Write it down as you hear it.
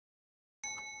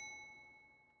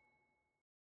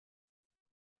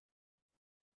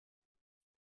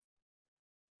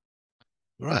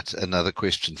Right, another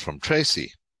question from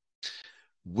Tracy.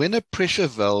 When a pressure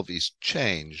valve is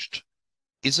changed,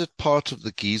 is it part of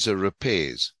the geyser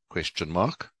repairs? Question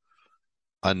mark.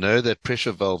 I know that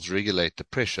pressure valves regulate the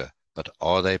pressure, but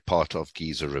are they part of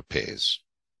geyser repairs?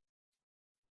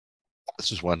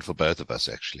 This is one for both of us,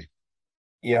 actually.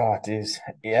 Yeah, it is.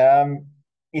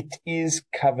 It is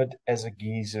covered as a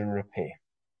geyser repair.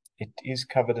 It is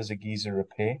covered as a geyser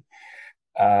repair.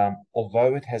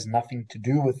 Although it has nothing to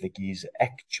do with the geyser,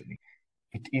 actually,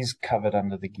 it is covered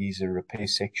under the geyser repair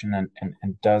section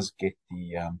and does get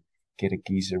a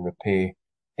geyser repair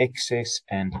excess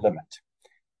and limit.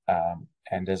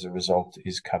 And as a result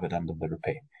is covered under the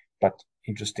repair. But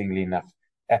interestingly enough,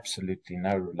 absolutely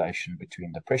no relation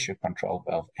between the pressure control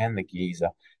valve and the geyser,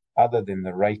 other than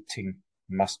the rating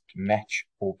must match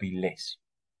or be less.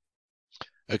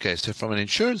 Okay, so from an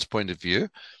insurance point of view,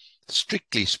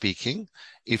 strictly speaking,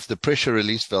 if the pressure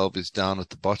release valve is down at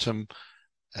the bottom,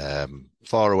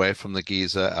 far away from the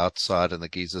geyser, outside, and the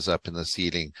geyser's up in the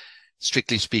ceiling,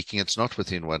 strictly speaking, it's not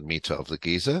within 1 meter of the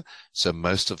geyser. So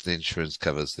most of the insurance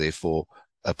covers, therefore,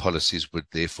 policies would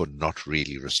therefore not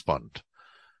really respond.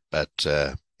 But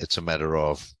it's a matter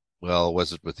of, well,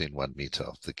 was it within 1 meter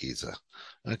of the geyser?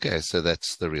 Okay, so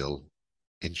that's the real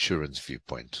insurance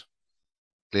viewpoint.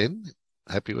 Glenn,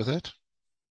 happy with that?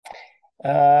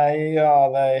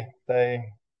 Yeah,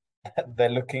 they're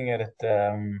looking at it.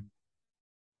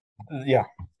 Yeah,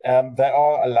 they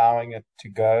are allowing it to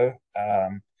go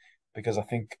because I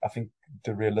think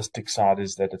the realistic side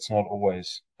is that it's not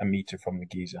always a meter from the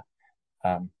geyser.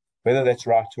 Whether that's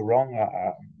right or wrong,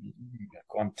 I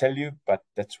can't tell you, but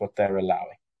that's what they're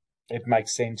allowing. It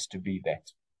makes sense to be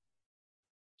that.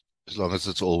 As long as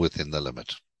it's all within the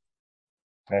limit.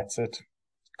 That's it.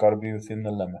 It's got to be within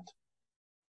the limit.